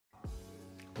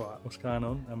Right, what's going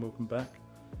on, and welcome back.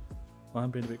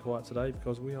 I'm being a bit quiet today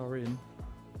because we are in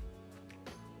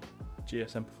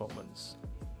GSM Performance,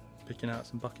 picking out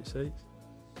some bucket seats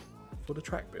for the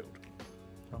track build.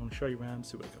 I'm going to show you around,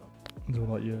 see what we got. It's all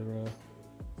like your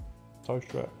toe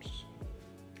straps,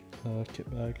 kit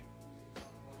bag,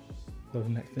 those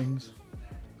neck things,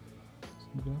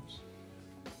 some gloves,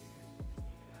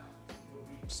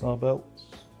 star belts,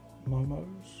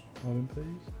 momos,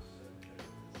 OMPs.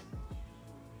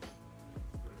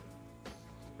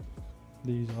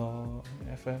 These are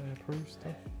FAA approved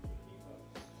stuff.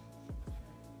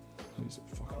 These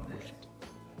are fucking wicked.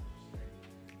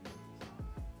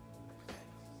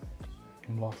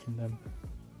 I'm liking them.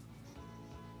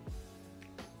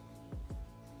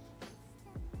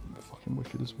 They're fucking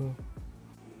wicked as well.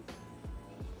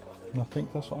 And I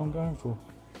think that's what I'm going for.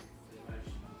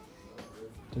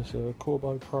 This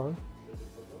Corbeau Pro.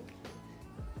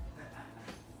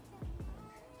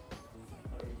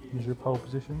 Use your pole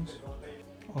positions.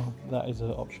 Oh, that is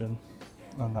an option,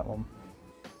 and that one.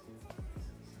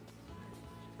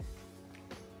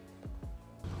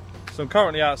 So I'm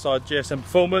currently outside GSM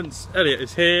Performance. Elliot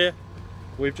is here.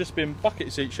 We've just been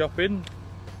bucket seat shopping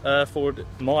for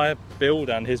my build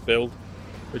and his build,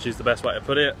 which is the best way to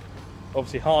put it.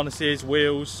 Obviously harnesses,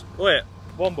 wheels. Wait,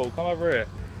 Womble, come over here.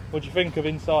 What do you think of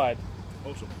inside?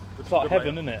 Awesome. It's like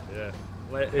heaven, isn't it? Yeah.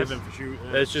 Like heaven for shoes.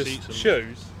 There's just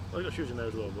shoes. Oh, they got shoes in there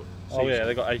as well, but oh yeah,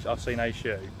 they got. I've seen a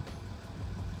shoe.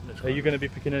 Are you going to be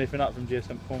picking anything up from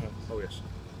GSM Performance? Oh yes.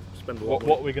 Spend a lot.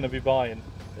 What are we going to be buying?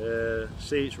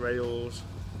 Seats, rails,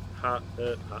 hats.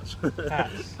 Hats.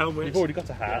 Helmets. You've already got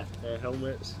a hat. Yeah,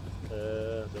 helmets.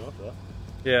 Then after that.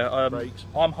 Yeah. Brakes.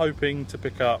 I'm hoping to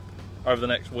pick up over the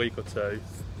next week or two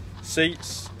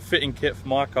seats, fitting kit for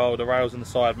my car, the rails and the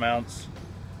side mounts,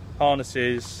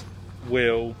 harnesses,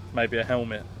 wheel, maybe a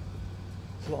helmet.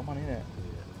 It's a lot of money, isn't it?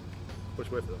 What's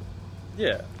worth it?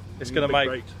 Yeah. It's going to make.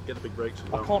 Brakes. Get the big brakes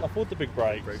as well. I can't afford the big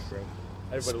brakes. Brakes, bro.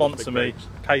 Everybody Sponsor me.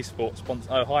 K-Sport. Sponsor.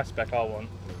 Oh, High Spec. I want.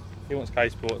 He wants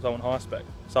K-Sports. I want High Spec.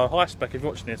 So High Spec, if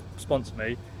you're watching this, sponsor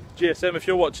me. GSM, if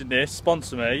you're watching this,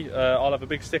 sponsor me. I'll have a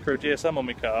big sticker of GSM on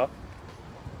my car.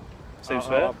 Seems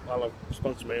fair. I'll have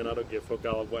sponsor me, and I don't give a fuck.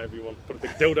 I'll have whatever you want. Put a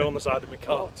big dildo on the side of my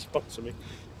car. Sponsor me.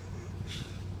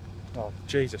 Oh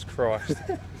Jesus Christ!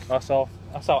 that's how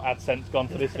AdSense gone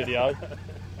for this video.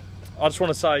 I just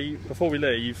want to say before we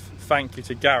leave, thank you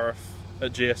to Gareth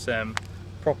at GSM.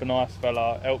 Proper nice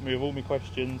fella, helped me with all my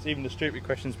questions, even the stupid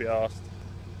questions we asked,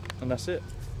 and that's it.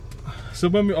 So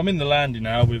when I'm in the landing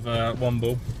now with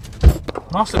Womble.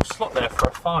 Nice little slot there for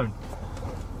a phone.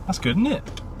 That's good, isn't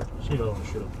it? Shut up.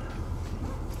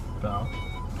 No.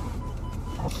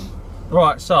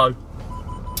 Right, so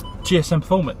GSM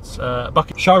Performance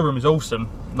bucket showroom is awesome.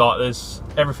 Like there's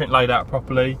everything laid out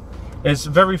properly. There's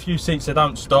very few seats they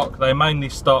don't stock. They mainly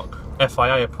stock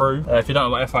FAA approved. If you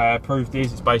don't know what FAA approved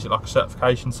is, it's basically like a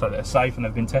certification so they're safe and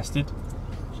they've been tested.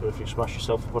 So if you smash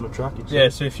yourself up on a track, it's yeah.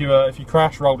 So if you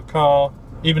crash, roll the car,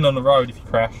 even on the road if you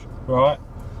crash, right?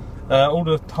 All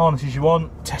the harnesses you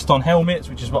want. Test on helmets,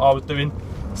 which is what I was doing,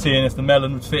 seeing if the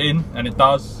melon would fit in, and it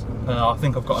does. I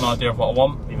think I've got an idea of what I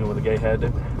want. even with a gay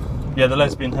hairdo. Yeah, the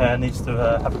lesbian hair needs to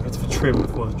have a bit of a trim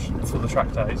for the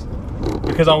track days.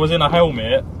 Because I was in a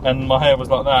helmet and my hair was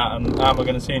like that, and how am I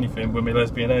going to see anything when my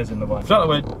lesbian hair's in the way? If you don't know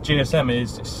where GSM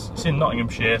is, it's in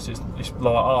Nottinghamshire, so it's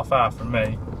like half hour from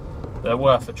me. They're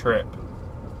worth a trip.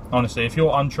 Honestly, if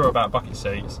you're unsure about bucket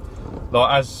seats,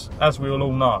 like as we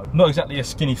all know, not exactly a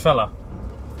skinny fella.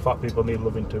 Fat people need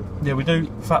loving too. Yeah, we do.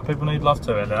 Fat people need love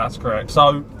too, that's correct.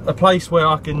 So, a place where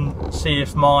I can see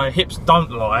if my hips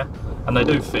don't lie, and they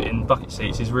do fit in bucket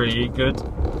seats, is really good.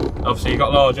 Obviously, you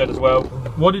got large head as well.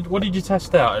 What did you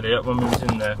test out, Elliot, when we was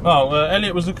in there? Oh,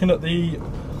 Elliot was looking at the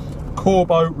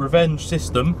Corbeau Revenge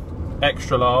system,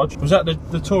 extra large. Was that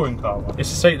the touring car one?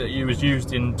 It's a seat that was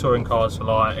used in touring cars for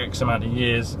like X amount of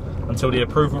years until the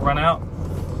approval ran out.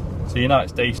 So you know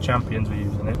it's these champions were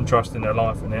using it and trusting their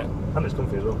life in it. And it's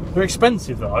comfy as well. They're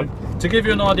expensive though. To give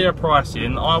you an idea of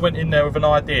pricing, I went in there with an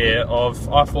idea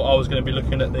of, I thought I was going to be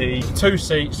looking at the two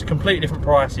seats, completely different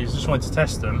prices, just wanted to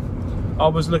test them. I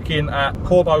was looking at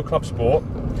Corbeau Club Sport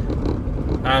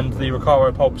and the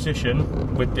Recaro Pole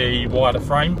Position with the wider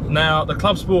frame. Now the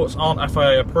Club Sports aren't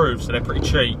FAA approved, so they're pretty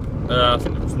cheap. I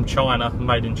think they're from China,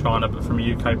 made in China, but from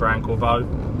a UK brand, Corbeau,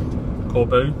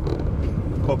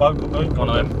 one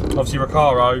of them. Obviously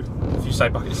Recaro, if you say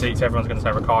bucket seats, everyone's going to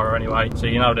say Recaro anyway, so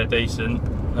you know they're decent.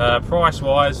 Price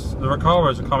wise, the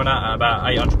Recaros are coming out at about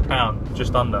 £800,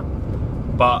 just under.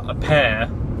 But a pair,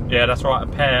 yeah that's right, a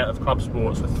pair of Club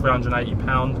Sports for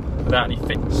 £380 without any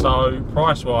fit. So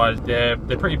price wise, they're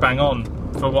pretty bang on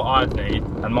for what I'd need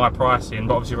and my pricing,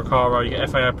 but obviously Recaro, you get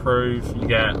FAA approved, you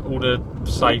get all the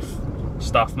safe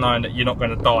stuff, knowing that you're not going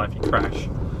to die if you crash.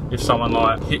 If someone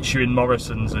like hits you in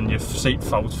Morrison's and your seat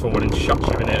folds forward and shuts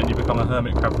you in it and you become a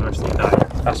hermit crab for the rest of your day,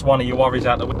 that's one of your worries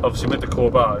out there. Obviously with the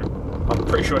Corbeau, I'm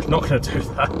pretty sure it's not going to do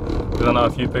that, because I know a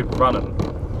few people run them.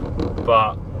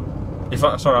 But if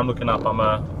sorry, I'm looking up,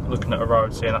 I'm looking at a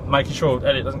road, making sure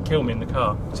Elliot doesn't kill me in the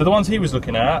car. So the ones he was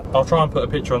looking at, I'll try and put a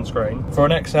picture on screen. For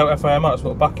an XL FAA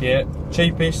Motorsport bucket,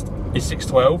 cheapest is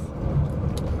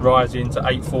 612, rising to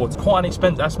 840. Quite an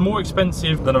expensive. That's more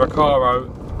expensive than a Recaro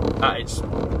at its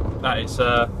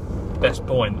best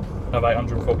point of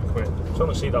 840 quid. I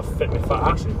want to see that fit me fat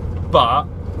ass in. But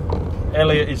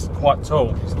Elliot is quite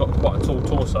tall. He's got quite a tall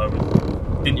torso with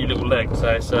dinty little legs, so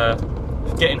it's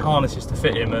getting harnesses to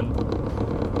fit him and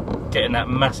getting that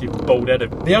massive bald head.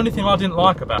 The only thing I didn't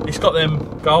like about it, it's got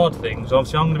them guard things.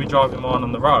 Obviously I'm going to be driving mine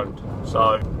on the road,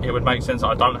 so it would make sense that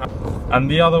I don't have. And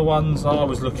the other ones I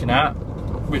was looking at,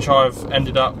 which I've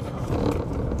ended up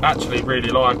actually really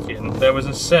liking, there was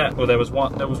a set, or there was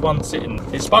one sitting.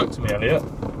 It spoke to me, Elliot.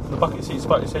 The bucket seat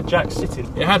spoke. It said Jack sitting.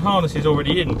 It had harnesses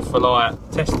already in for like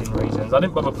testing reasons. I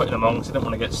didn't bother putting them on because I didn't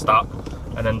want to get stuck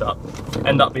and end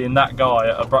up being that guy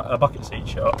at a bucket seat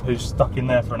shop who's stuck in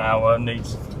there for an hour and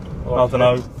needs, I don't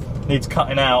know, needs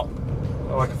cutting out.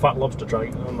 Like a fat lobster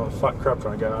trying, and a fat crab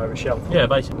trying to get out of a shell. Yeah,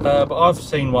 basically. But I've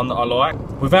seen one that I like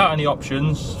without any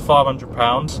options,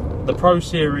 £500. The Pro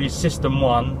Series System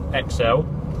 1 XL.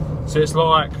 So it's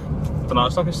like, I don't know,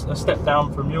 it's like a step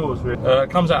down from yours. It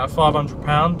comes out at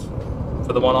 £500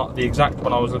 for the exact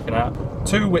one I was looking at.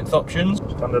 2 width options.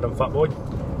 Standard and fat boy.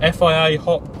 FIA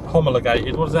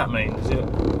homologated. What does that mean? Is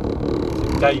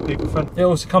it gay people friendly? It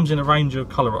also comes in a range of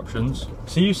colour options.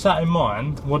 So you sat in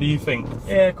mine. What do you think?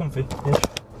 Yeah, comfy.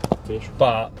 Fish.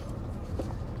 But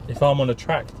if I'm on a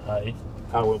track day,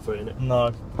 I won't fit in it.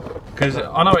 no, because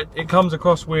I know it comes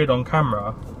across weird on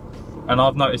camera. And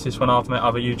I've noticed this when I've met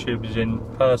other YouTubers in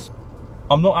person.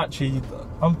 I'm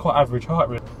quite average height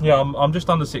really. Yeah, I'm just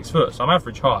under 6 foot, so I'm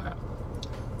average height.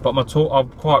 But I'm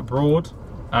quite broad,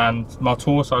 and my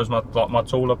torso is my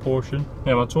taller portion.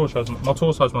 Yeah, my torso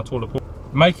is my taller portion.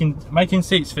 Making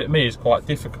seats fit me is quite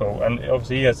difficult, and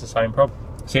obviously he has the same problem.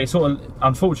 See, it sort of,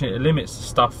 unfortunately, it limits the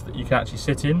stuff that you can actually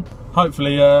sit in.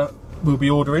 Hopefully, we'll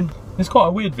be ordering. It's quite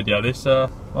a weird video. This, I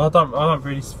don't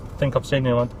really think I've seen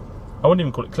anyone. I wouldn't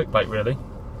even call it clickbait really,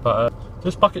 but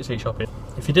just bucket seat shopping.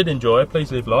 If you did enjoy it,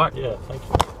 please leave a like. Yeah, thank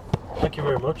you. Thank you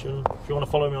very much. And if you want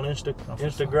to follow me on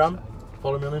Instagram,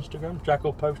 follow me on Instagram. Jack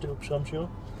will post it up, so I'm sure.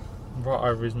 Right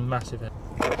over his massive head.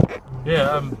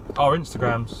 Yeah, our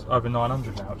Instagram's over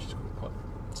 900 now, which is quite.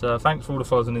 So thanks for all the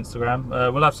followers on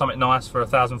Instagram. We'll have something nice for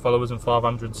 1,000 followers and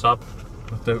 500 sub.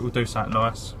 We'll do something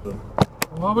nice.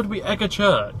 Why would we egg a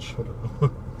church?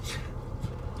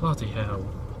 Bloody hell.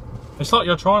 It's like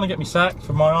you're trying to get me sacked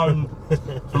from my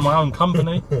own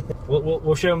company.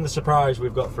 We'll show them the surprise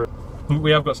we've got for.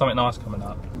 We have got something nice coming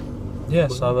up. Yeah,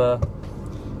 so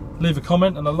leave a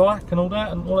comment and a like and all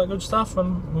that good stuff,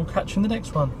 and we'll catch you in the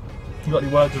next one. If you've got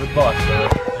any words of advice,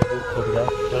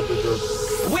 Don't do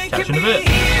drugs. Catch you in a bit.